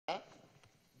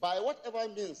by whatever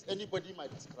means anybody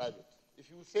might describe it. If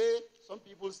you say, some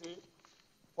people say,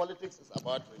 politics is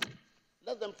about rigging,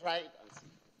 let them try it and see.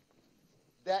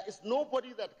 There is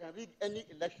nobody that can rig any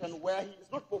election where he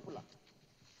is not popular.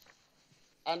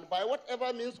 And by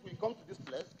whatever means we come to this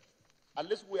place,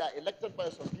 unless we are elected by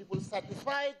some people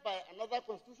certified by another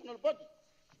constitutional body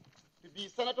to be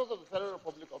senators of the Federal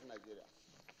Republic of Nigeria.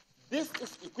 This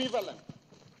is equivalent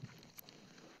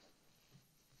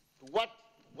to what,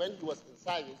 when he was in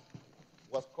service,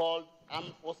 was called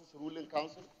Armed Forces Ruling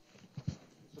Council,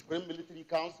 Supreme Military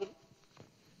Council,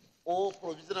 or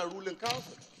Provisional Ruling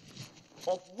Council,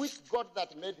 of which God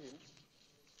that made him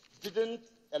didn't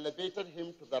elevated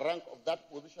him to the rank of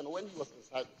that position when he was in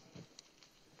service.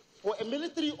 For a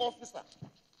military officer,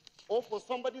 or for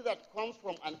somebody that comes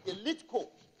from an elite corps,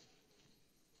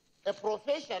 a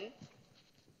profession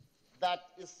that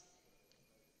is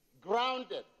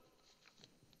grounded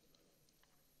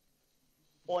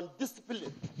on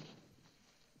discipline,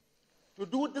 to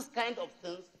do this kind of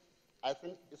things, I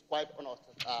think is quite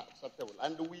unacceptable.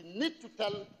 And we need to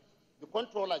tell the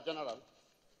Controller General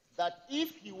that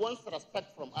if he wants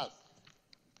respect from us,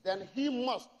 then he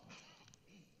must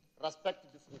respect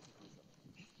this institution.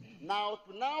 Now,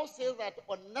 to say that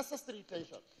unnecessary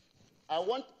tension, I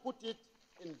want to put it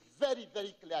in very,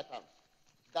 very clear terms,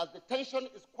 that the tension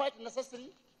is quite necessary.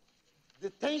 The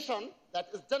tension that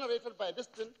is generated by this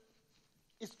thing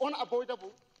is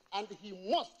unavoidable, and he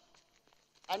must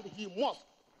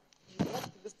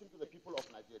listen to the people of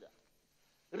Nigeria.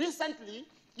 Recently,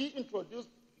 he introduced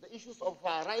the issues of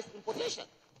rice importation.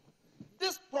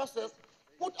 This process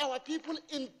put our people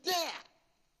in very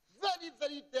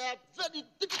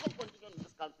difficult condition in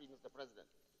this country, Mr. President.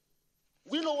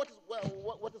 We know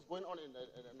what is going on in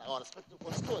our respective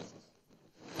constituencies.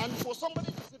 And for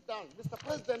somebody to sit down, Mr.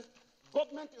 President,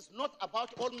 government is not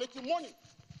about all making money.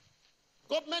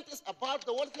 Government is about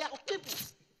the welfare of people.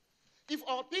 If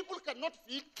our people cannot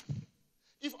feed,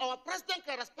 if our president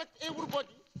can respect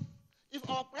everybody, if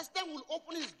our president will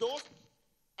open his doors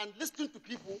and listen to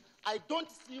people, I don't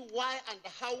see why and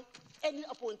how any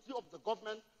appointee of the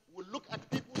government will look at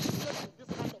people here in this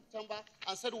kind of chamber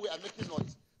and say we are making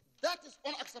noise. That is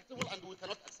unacceptable and we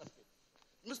cannot accept it.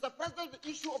 Mr. President, the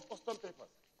issue of custom papers,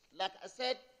 like I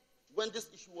said when this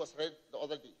issue was read the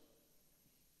other day,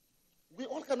 we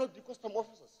all cannot be custom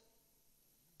officers.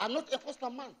 I'm not a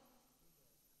custom man.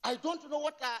 I don't know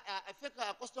what a fake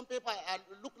custom paper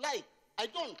look like. I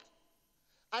don't.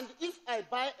 And if I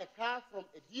buy a car from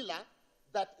a dealer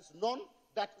that is not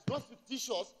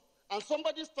fictitious, and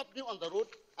somebody stops me on the road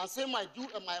and say my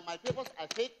papers are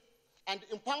fake and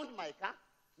impound my car,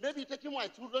 maybe taking my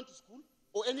children to school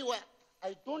or anywhere,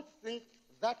 I don't think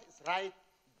that is right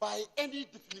by any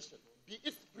definition, be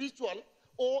it spiritual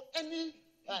or any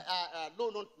law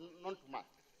known to man.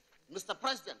 Mr.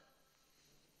 President,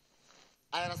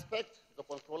 I respect the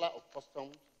Controller of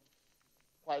Customs.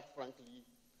 Quite frankly,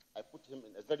 I put him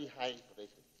in a very high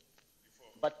rating.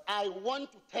 But I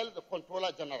want to tell the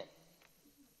Controller General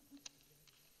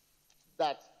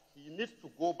that he needs to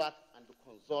go back and to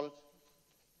consult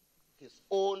his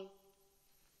own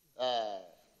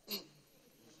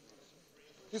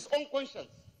conscience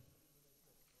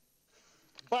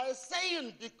by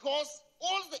saying, because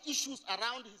all the issues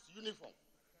around his uniform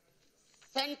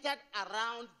centered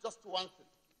around just one thing.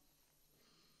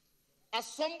 As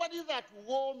somebody that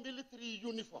wore military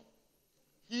uniform,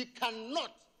 he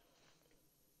cannot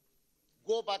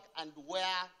go back and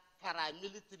wear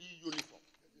paramilitary uniform.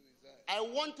 I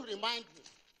want to remind him,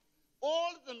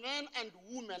 all the men and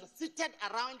women seated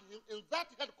around him in that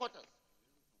headquarters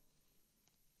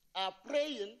are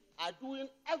praying, are doing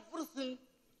everything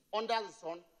under the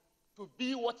sun to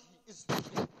be what he is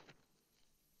today.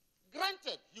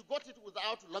 Granted, he got it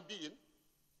without lobbying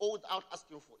or without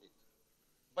asking for it.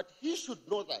 But he should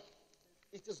know that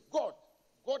it is God.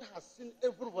 God has seen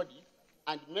everybody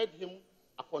and made him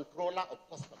a controller of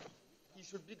customs. He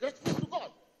should be grateful to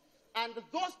God. And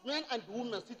those men and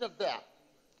women seated there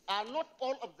are not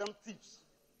all of them thieves.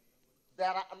 There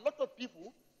are a lot of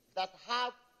people that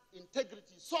have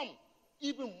integrity, some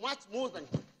even much more than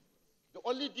him. The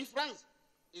only difference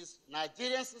is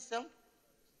Nigerian system,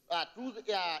 through the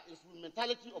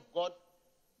instrumentality of God,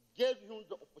 gave him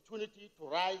the opportunity to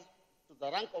rise to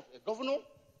the rank of a governor,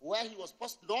 where he was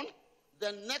first known,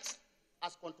 then next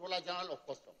as Controller General of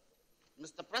Customs.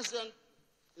 Mr. President,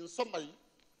 in summary,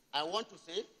 I want to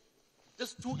say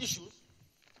these two issues,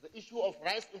 the issue of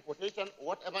rice importation, or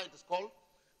whatever it is called,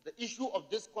 the issue of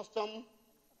this custom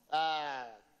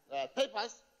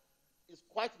papers is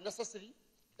quite necessary.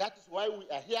 That is why we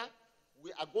are here.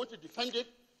 We are going to defend it,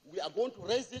 we are going to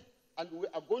raise it, and we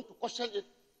are going to question it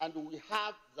and we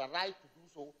have the right to do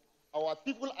so. Our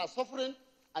people are suffering,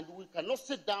 and we cannot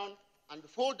sit down and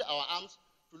fold our arms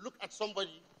to look at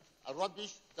somebody,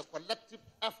 rubbish the collective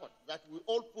effort that we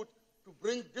all put to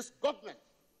bring this government,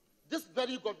 this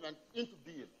very government, into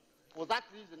being. For that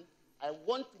reason, I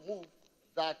want to move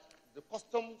that the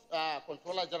Customs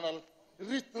Controller General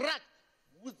retract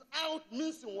without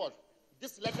mincing words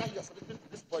this letter he has written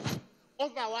to this body.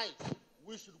 Otherwise,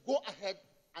 we should go ahead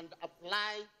and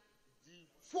apply the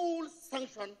full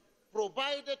sanction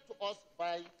provided to us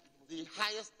by the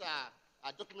highest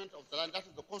document of the land, that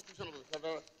is the Constitution of the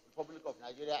Federal Republic of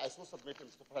Nigeria. I so submit,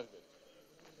 Mr. President.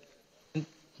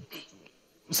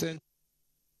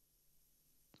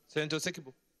 Senator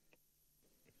Sekibu.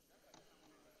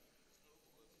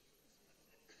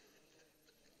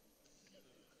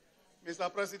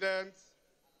 Mr. President,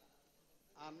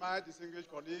 and my distinguished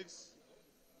colleagues,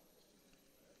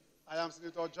 I am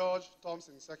Senator George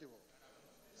Thompson Sekibu,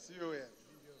 CON.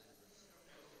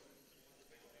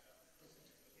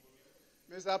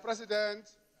 Mr. President,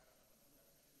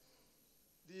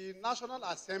 the National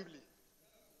Assembly,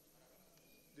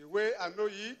 the way I know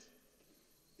it,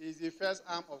 is the first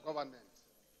arm of government,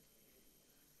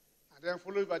 and then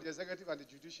followed by the executive and the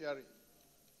judiciary.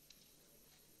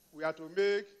 We are to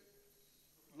make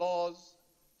laws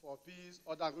for peace,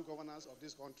 order, and good governance of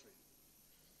this country.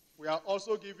 We are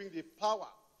also giving the power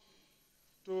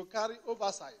to carry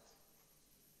oversight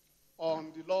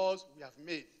on the laws we have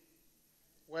made,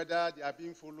 whether they are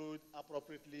being followed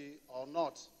appropriately or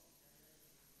not.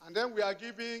 And then we are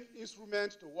giving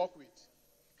instruments to work with,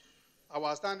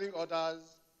 our standing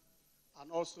orders, and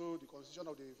also the Constitution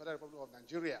of the Federal Republic of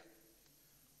Nigeria.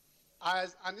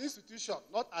 As an institution,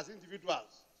 not as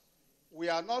individuals, we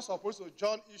are not supposed to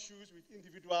join issues with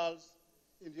individuals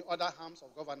in the other arms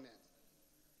of government.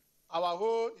 Our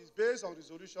whole is based on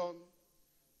resolution,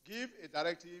 give a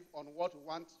directive on what we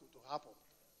want to happen.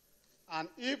 And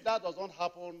if that does not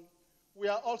happen, we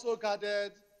are also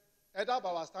guarded either by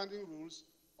our standing rules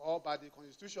or by the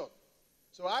Constitution.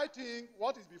 So I think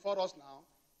what is before us now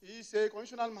is a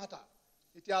constitutional matter.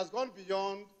 It has gone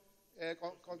beyond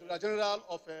Controller General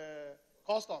of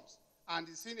Customs and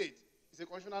the Senate. It's a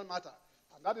constitutional matter.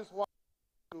 And that is why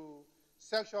to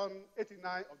Section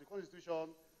 89 of the Constitution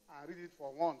and read it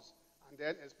for once, and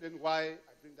then explain why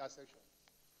I bring that section.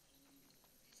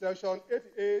 Section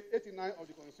 88, 89 of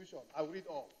the Constitution. I will read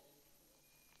all.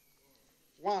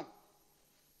 1.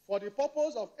 For the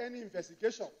purpose of any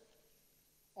investigation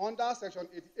under Section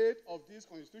 88 of this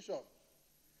Constitution,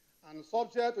 and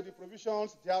subject to the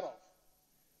provisions thereof,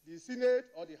 the Senate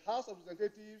or the House of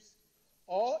Representatives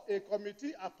or a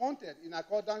committee appointed in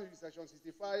accordance with Section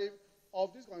 65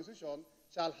 of this Constitution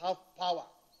shall have power,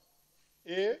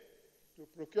 A, to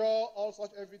procure all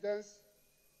such evidence,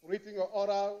 written or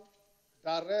oral,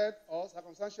 direct or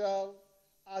circumstantial,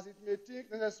 as it may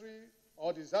think necessary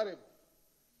or desirable,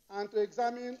 and to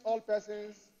examine all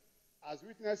persons as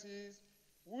witnesses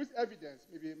whose evidence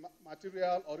may be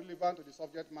material or relevant to the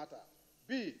subject matter.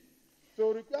 B,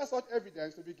 to require such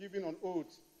evidence to be given on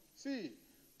oath. C,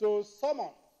 to summon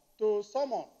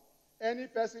any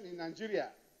person in Nigeria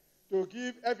to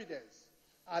give evidence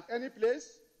at any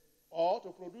place or to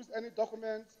produce any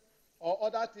document or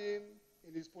other thing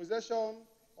in his possession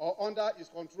or under his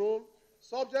control,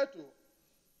 subject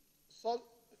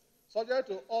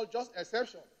to all just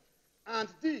exception. And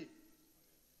D,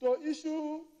 to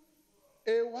issue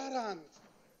a warrant,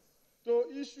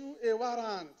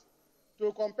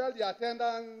 to compel the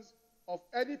attendance of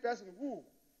any person who,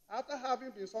 after having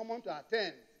been summoned to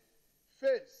attend,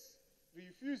 fails,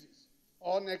 refuses,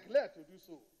 or neglects to do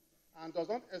so, and does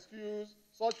not excuse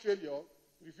such failure,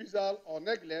 refusal, or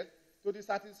neglect to the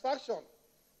satisfaction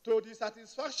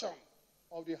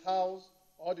of the House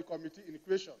or the committee in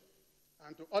question,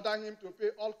 and to order him to pay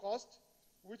all costs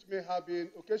which may have been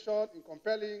occasioned in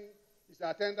compelling his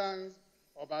attendance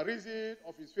or by reason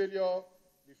of his failure,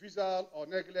 refusal, or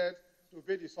neglect to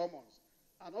obey the summons,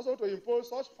 and also to impose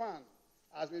such fine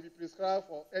as may be prescribed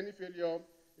for any failure,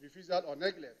 refusal, or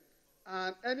neglect.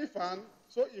 And any fine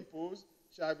so imposed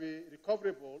shall be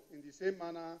recoverable in the same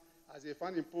manner as a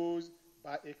fine imposed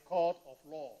by a court of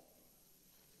law.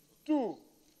 2.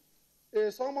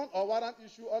 A summons or warrant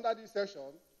issued under this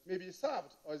section may be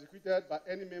served or executed by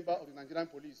any member of the Nigerian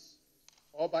police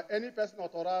or by any person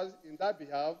authorized in that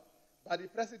behalf by the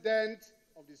President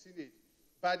of the Senate,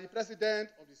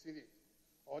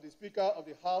 or the Speaker of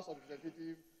the House of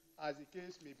Representatives, as the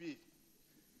case may be.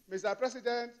 Mr.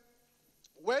 President,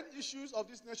 when issues of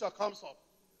this nature comes up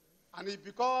and it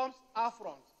becomes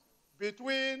affront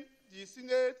between the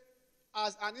Senate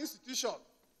as an institution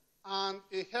and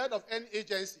a head of any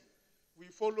agency, we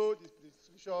follow the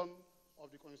disposition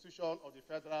of the Constitution of the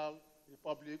Federal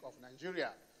Republic of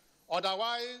Nigeria.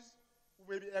 Otherwise,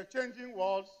 we may be exchanging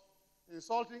words,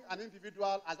 insulting an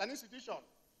individual as an institution.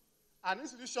 An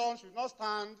institution should not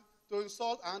stand to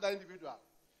insult another individual.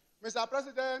 Mr.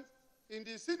 President, in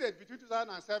the Senate between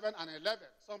 2007 and 2011,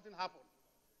 something happened.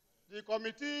 The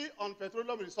Committee on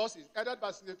Petroleum Resources, headed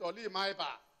by Senator Lee Maiba,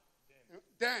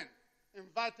 then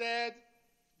invited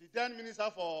the then Minister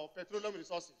for Petroleum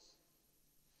Resources,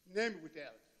 name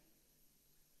withheld,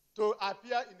 to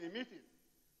appear in a meeting,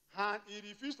 and he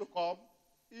refused to come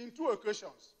in 2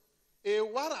 occasions. A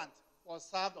warrant was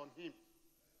served on him,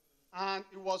 and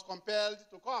he was compelled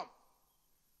to come.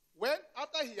 When,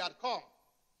 after he had come,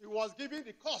 he was given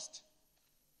the cost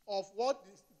of what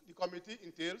the committee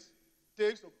takes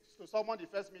to summon the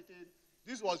first meeting.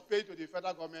 This was paid to the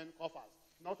federal government coffers,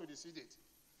 not to the Senate.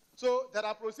 So there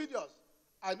are procedures.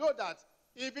 I know that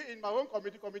even in my own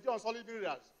committee, Committee on Solid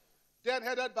Minerals, then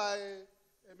headed by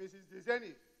Mrs.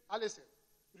 Dezeni Allison,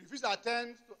 refused to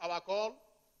attend to our call.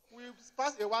 We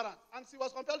passed a warrant, and she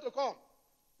was compelled to come.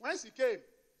 When she came,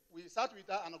 we sat with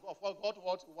her and of course got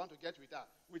what we want to get with her.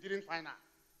 We didn't find her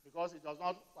because it was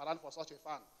not warrant for such a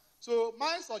fan. So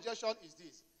my suggestion is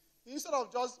this. Instead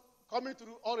of just coming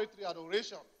through oratory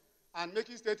adoration and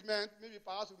making statements, maybe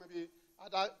perhaps we may be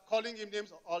calling him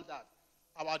names or all that,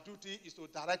 our duty is to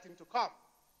direct him to come.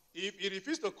 If he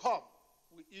refuses to come,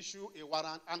 we issue a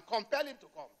warrant and compel him to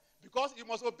come because he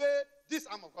must obey this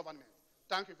arm of government.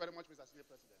 Thank you very much, Mr. Senate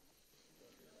President.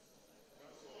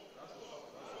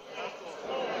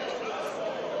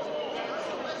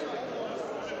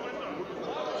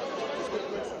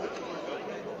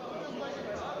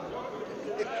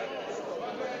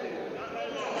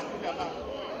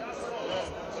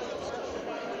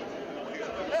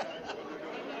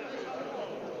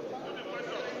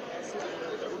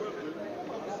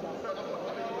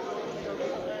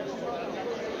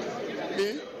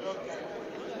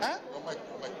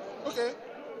 Okay.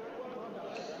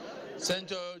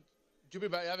 Senator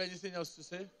Jubiba, you have anything else to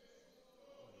say?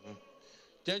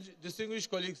 Distinguished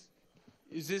colleagues,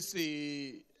 is this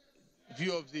the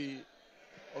view of the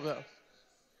House?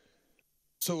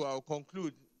 So I'll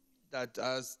conclude that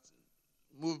as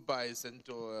moved by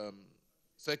Senator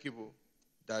Sekibo,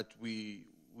 that we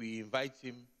invite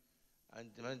him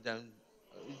and demand them.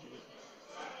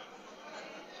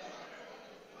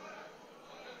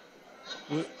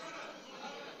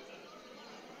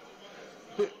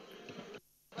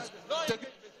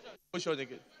 Motion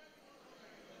again.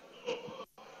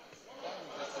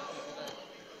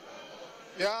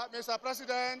 Yeah, Mr.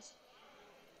 President.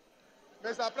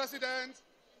 Mr. President.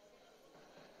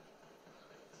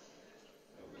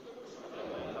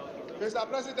 Mr.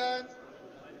 President,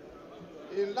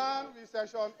 in line with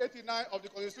Section 89 of the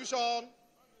Constitution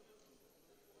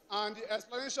and the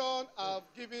explanation I've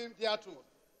given thereto,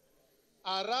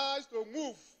 I rise to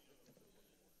move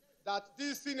that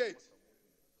this Senate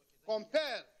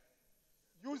compel,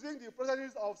 using the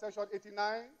procedures of Section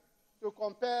 89, to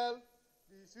compel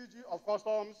the CG of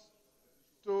Customs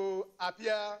to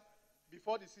appear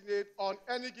before the Senate on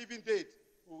any given date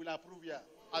we will approve here.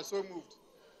 I so moved.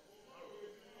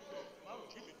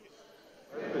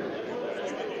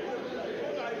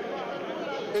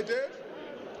 A date,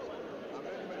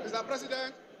 Mr.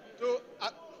 President,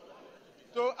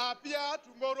 to appear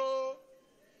tomorrow,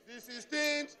 the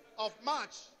 16th of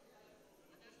March,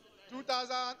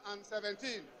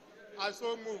 2017. I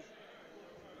so move.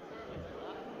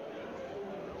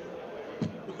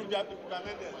 It could be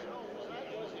amended.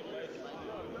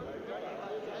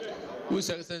 Who's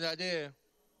Senator there?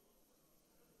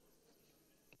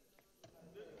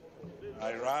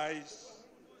 I rise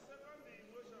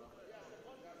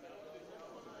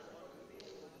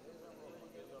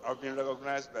I've been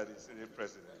recognized by the Senate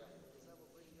President.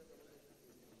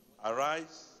 I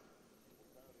rise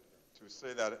to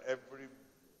say that every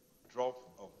drop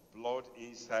of blood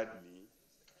inside me,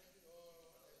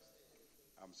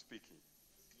 I'm speaking.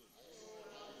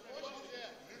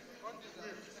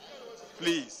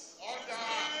 Please,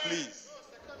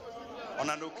 on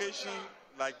an occasion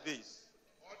like this,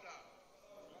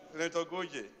 Senator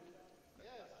Goje,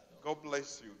 God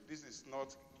bless you. This is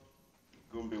not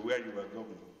Gombe where you were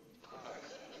governor.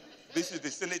 This is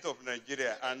the Senate of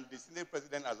Nigeria, and the Senate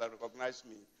President has recognized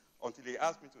me. Until he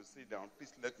asked me to sit down,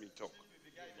 please let me talk.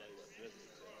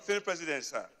 Senate President,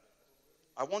 sir,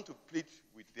 I want to plead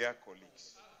with their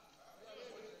colleagues.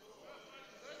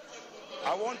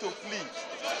 I want to plead.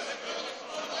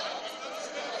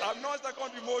 I'm not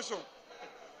second the motion.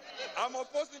 I'm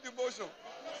opposing the motion.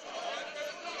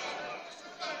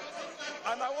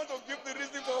 And I want to give the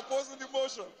reason for opposing the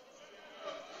motion.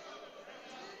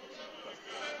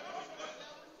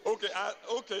 Okay,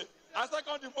 okay. I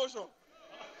second the motion.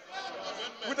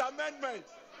 With amendment.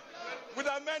 With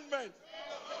amendment.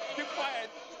 Keep quiet.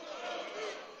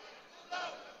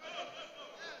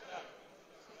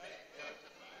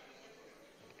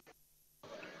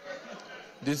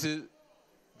 This is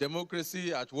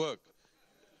democracy at work.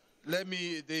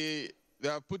 They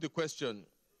have put the question.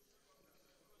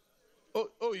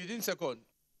 Oh, you didn't second.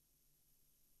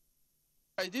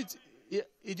 I did. Yeah,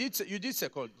 you did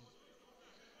second.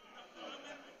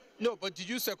 No, but did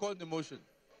you second the motion?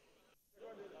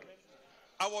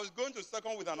 I was going to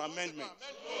second with an amendment.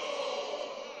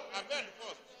 Amend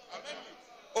first. Amend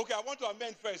it. Okay, I want to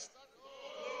amend first.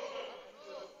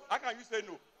 How can you say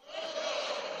no?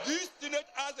 This Senate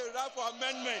has a right for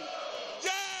amendment.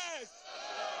 Yes!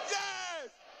 Yes!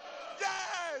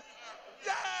 Yes!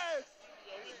 Yes!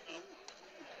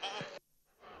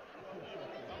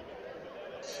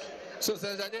 So,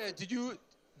 Senator Adele,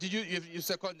 did you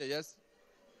seconded, yes?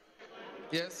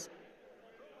 Yes?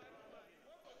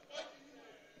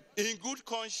 In good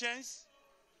conscience,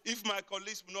 if my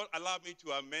colleagues will not allow me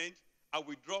to amend, I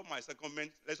withdraw my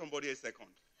secondment. Let somebody else second.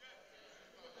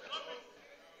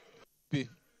 P.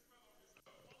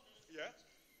 Yeah?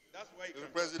 That's why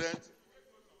Mr. President,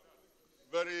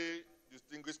 very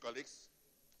distinguished colleagues,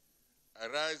 I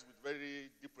rise with very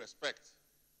deep respect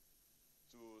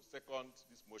to second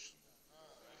this motion.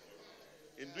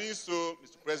 In doing so,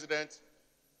 Mr. President,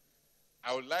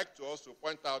 I would like to also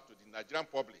point out to the Nigerian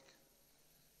public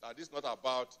that this is not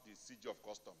about the siege of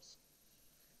customs.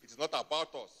 It is not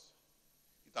about us.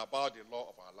 It's about the law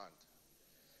of our land.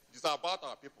 It is about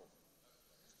our people.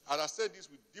 And I say this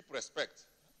with deep respect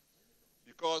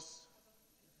because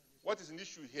what is an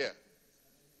issue here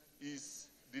is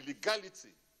the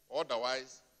legality, or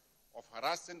otherwise, of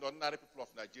harassing the ordinary people of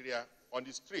Nigeria on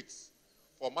the streets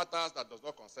for matters that does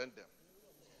not concern them.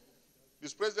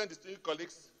 Mr. President, distinguished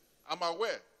colleagues, I'm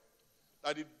aware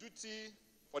that the duty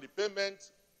for the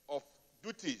payment of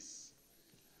duties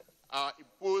are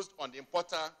imposed on the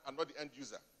importer and not the end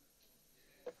user.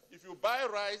 If you buy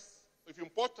rice, if you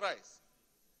import rice,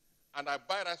 and I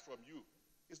buy rice from you,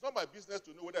 it's not my business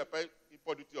to know whether I pay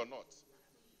import duty or not.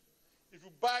 If you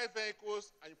buy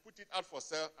vehicles and you put it out for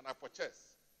sale and I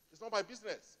purchase, it's not my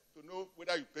business to know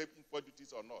whether you pay import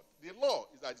duties or not. The law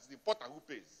is that it's the importer who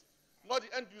pays, not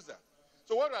the end user.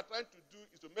 So what we are trying to do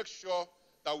is to make sure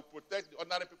that we protect the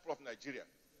ordinary people of Nigeria.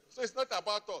 So it's not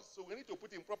about us. So we need to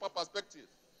put it in proper perspective.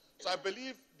 So I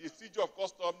believe the siege of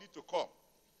custom need to come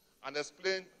and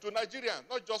explain to Nigerians,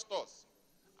 not just us,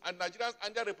 and Nigerians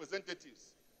and their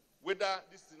representatives, whether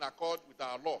this is in accord with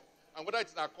our law, and whether it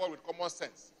is in accord with common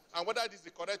sense, and whether this is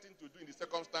the correct thing to do in the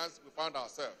circumstance we found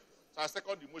ourselves. So I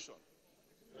second the motion.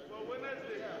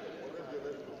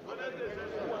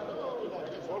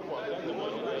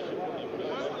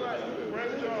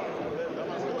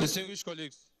 Distinguished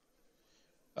colleagues,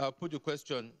 I'll put the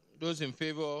question. Those in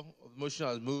favor of the motion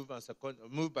as moved by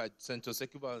Senator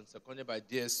Sekiba and seconded by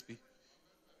DSP,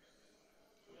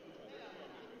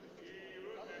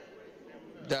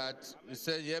 that we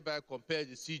said hereby compare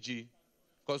the CG,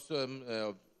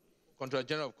 Controller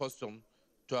General of Custom,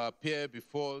 to appear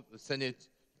before the Senate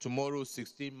tomorrow,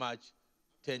 16 March,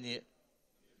 10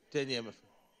 a.m.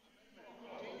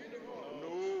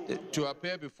 To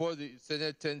appear before the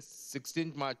Senate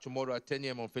 16 March tomorrow at 10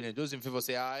 a.m. on Friday. Those in favor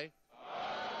say aye. Aye.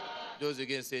 Those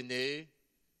against say nay.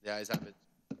 The ayes have it.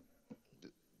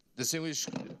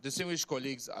 Distinguished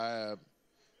colleagues,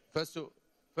 first of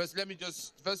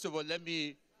all, let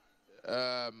me,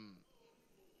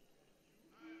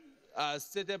 as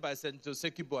stated by Senator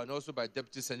Sekibo and also by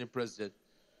Deputy Senate President,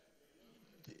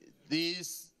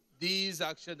 these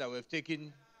actions that we've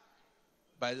taken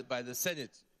by the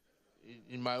Senate,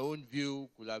 in my own view,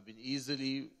 could have been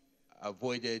easily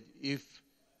avoided if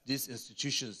these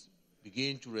institutions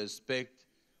begin to respect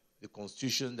the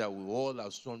Constitution that we all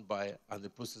have sworn by and the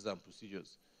process and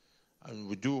procedures. And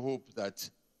we do hope that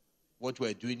what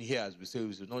we're doing here, as we say,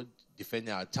 is not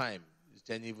defending our time, it's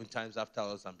even times after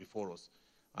us and before us,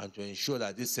 and to ensure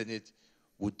that this Senate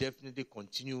will definitely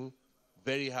continue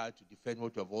very hard to defend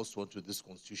what we have all sworn to this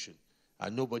Constitution.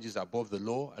 And nobody is above the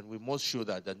law, and we must show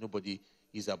that nobody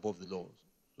is above the law,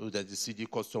 so that the CD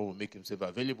Custom will make himself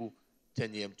available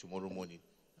 10 a.m. tomorrow morning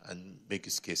and make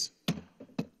his case.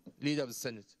 Leader of the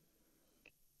Senate.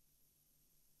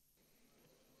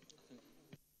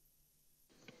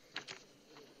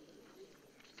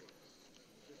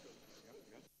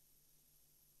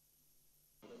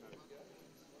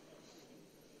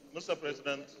 Mr.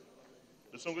 President,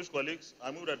 distinguished colleagues,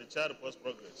 I move that the chair reports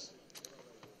progress.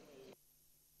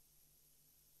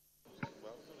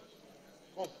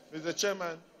 Mr.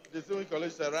 Chairman, distinguished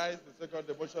colleagues, I rise to second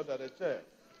the motion that the chair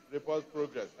reports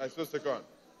progress. I so second.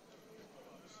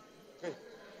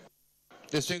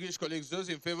 Distinguished colleagues, those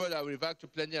in favor that we revert to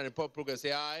plenary and report progress,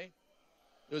 say aye.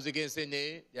 Those against, say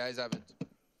nay. The ayes have it.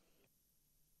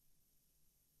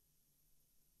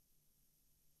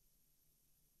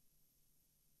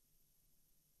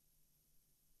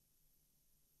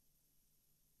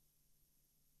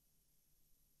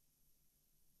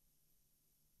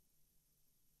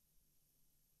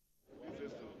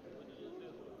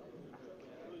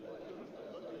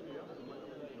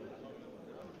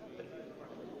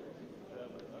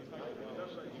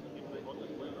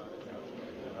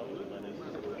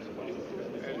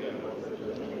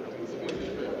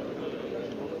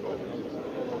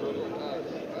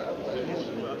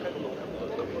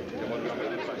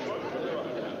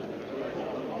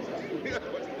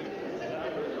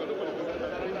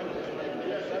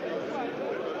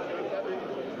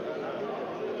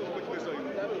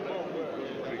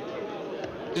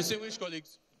 Distinguished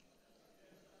colleagues,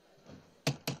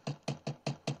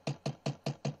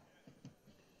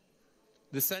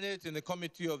 the Senate in the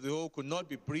Committee of the Whole could not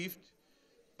be briefed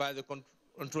by the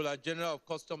Controller General of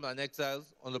Customs and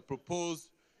Exiles on the proposed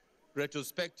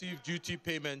retrospective duty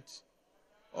payment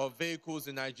of vehicles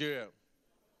in Nigeria.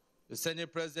 The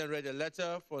Senate President read a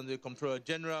letter from the Controller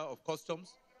General of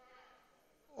Customs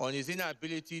on his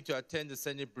inability to attend the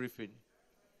Senate briefing.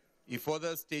 He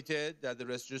further stated that the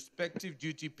retrospective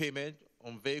duty payment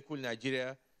on vehicle in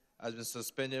Nigeria has been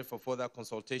suspended for further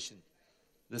consultation.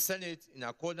 The Senate, in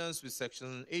accordance with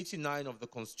Section 89 of the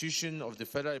Constitution of the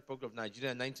Federal Republic of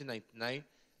Nigeria in 1999,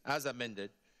 as amended,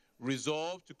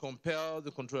 resolved to compel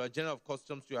the Controller General of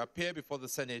Customs to appear before the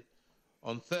Senate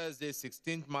on Thursday,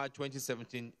 16 March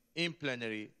 2017, in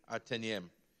plenary at 10 a.m.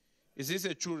 Is this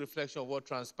a true reflection of what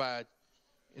transpired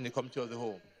in the Committee of the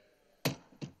Whole?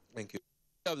 Thank you.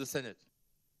 Of the Senate.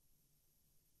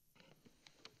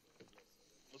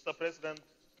 Mr. President,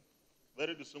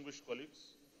 very distinguished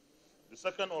colleagues, the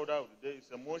second order of the day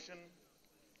is a motion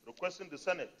requesting the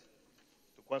Senate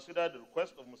to consider the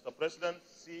request of Mr. President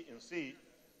C&C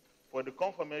for the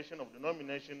confirmation of the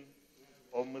nomination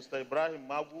of Mr. Ibrahim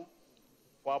Magu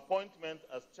for appointment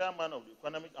as chairman of the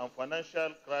Economic and Financial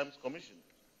Crimes Commission,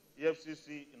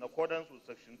 EFCC, in accordance with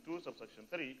Section 2, subsection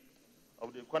 3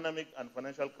 of the Economic and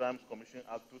Financial Crimes Commission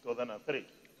Act 2003.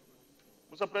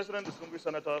 Mr. President, distinguished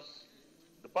senators,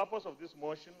 the purpose of this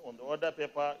motion on the order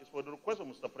paper is for the request of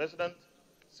Mr. President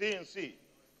C&C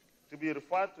to be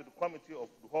referred to the Committee of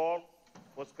the Whole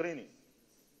for screening.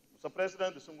 Mr.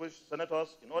 President, distinguished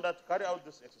senators, in order to carry out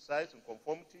this exercise in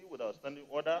conformity with our standing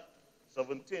order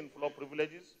 17, floor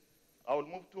privileges, I will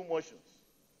move two motions.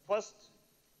 First,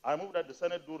 I move that the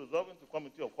Senate do resolve into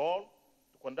Committee of Whole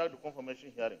to conduct the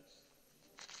confirmation hearings.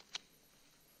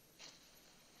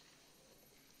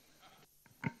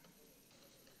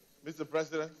 Mr.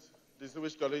 President,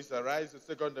 distinguished colleagues, I rise to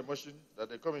second the motion that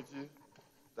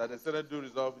the Senate do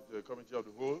resolve into a Committee of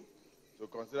the Whole to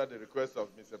consider the request of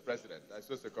Mr. President. I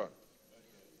so second.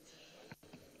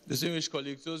 Distinguished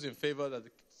colleagues, those in favor that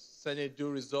the Senate do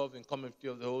resolve in Committee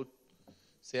of the Whole,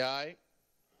 say aye.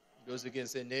 Those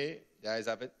against, say nay. The ayes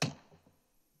have it.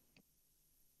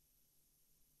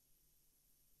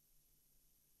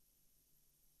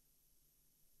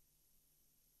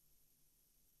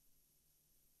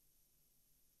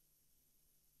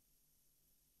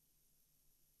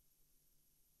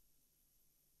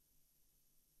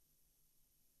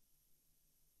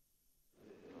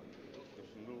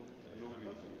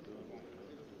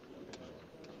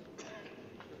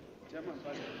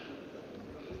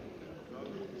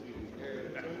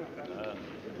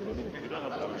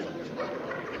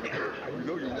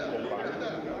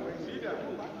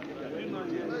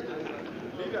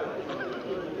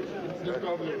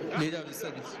 Leader of the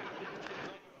Senate.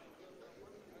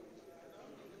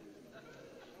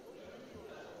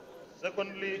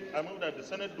 Secondly, I move that the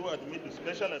Senate do admit the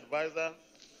special advisor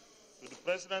to the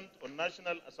President on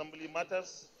National Assembly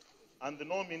matters and the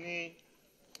nominee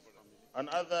and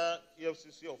other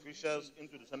EFCC officials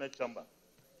into the Senate chamber.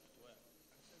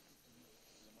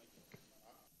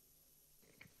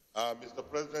 Mr.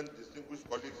 President, distinguished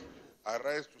colleagues, I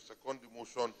rise to second the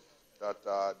motion that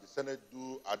the Senate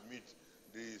do admit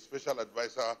the special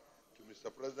advisor to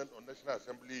Mr. President on National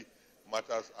Assembly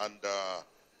matters and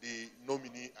the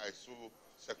nominee. I so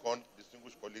second,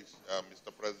 distinguished colleagues,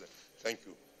 Mr. President. Thank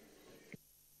you.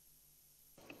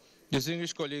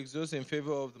 Distinguished colleagues, those in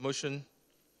favor of the motion,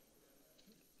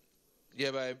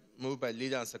 hereby moved by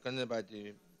leader and seconded by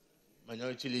the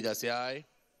minority leader, say aye.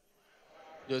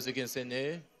 Those against, say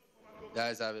nay. The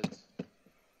ayes have it.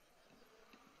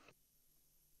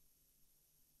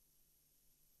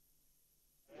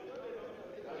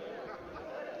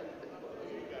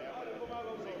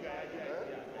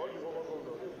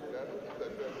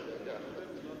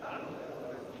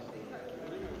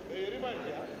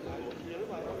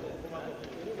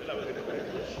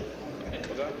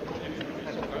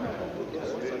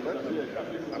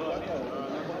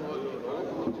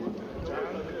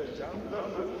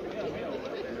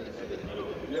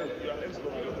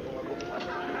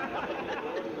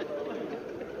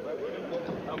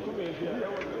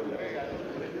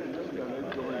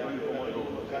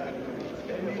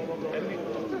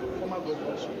 Former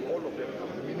governors, all of them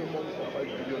have minimum of 5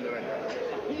 billion naira.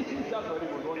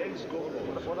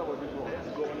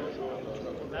 Ex-governor,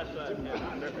 that's right.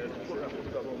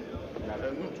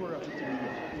 250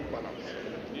 million balance.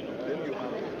 Then you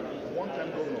have one-time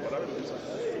governor, but that is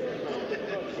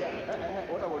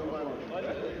what about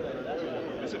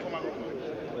this? Former governor.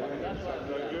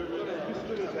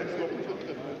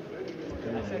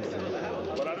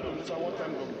 But I don't know, this is a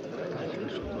one-time governor.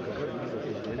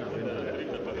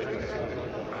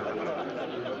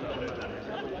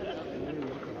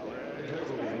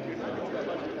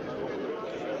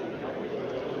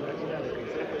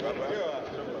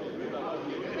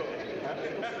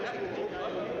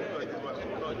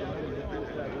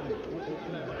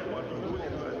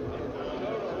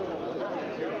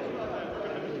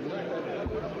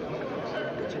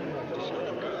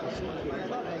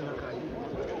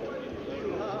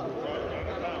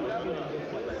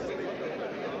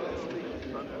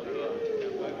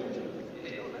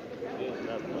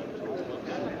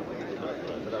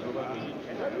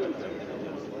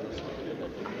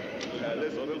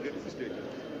 Let's all get this stage.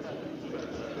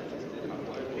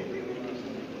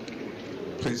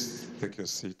 Please take your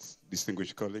seats,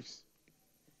 distinguished colleagues.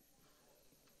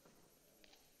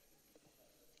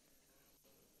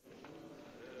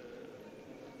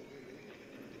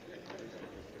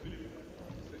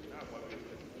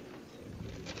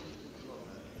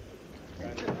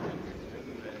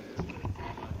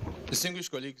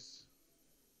 Distinguished colleagues,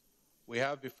 we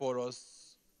have before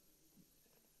us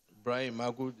Brian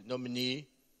Magu, the nominee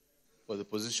for the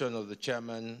position of the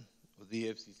chairman of the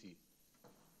FCC.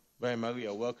 Brian Magu,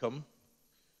 you're welcome.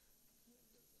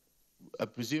 I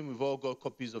presume we've all got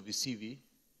copies of his CV.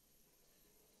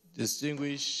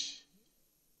 Distinguished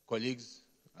colleagues,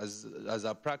 as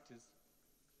our practice,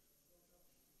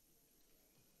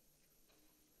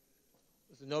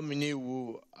 the nominee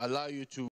will allow you to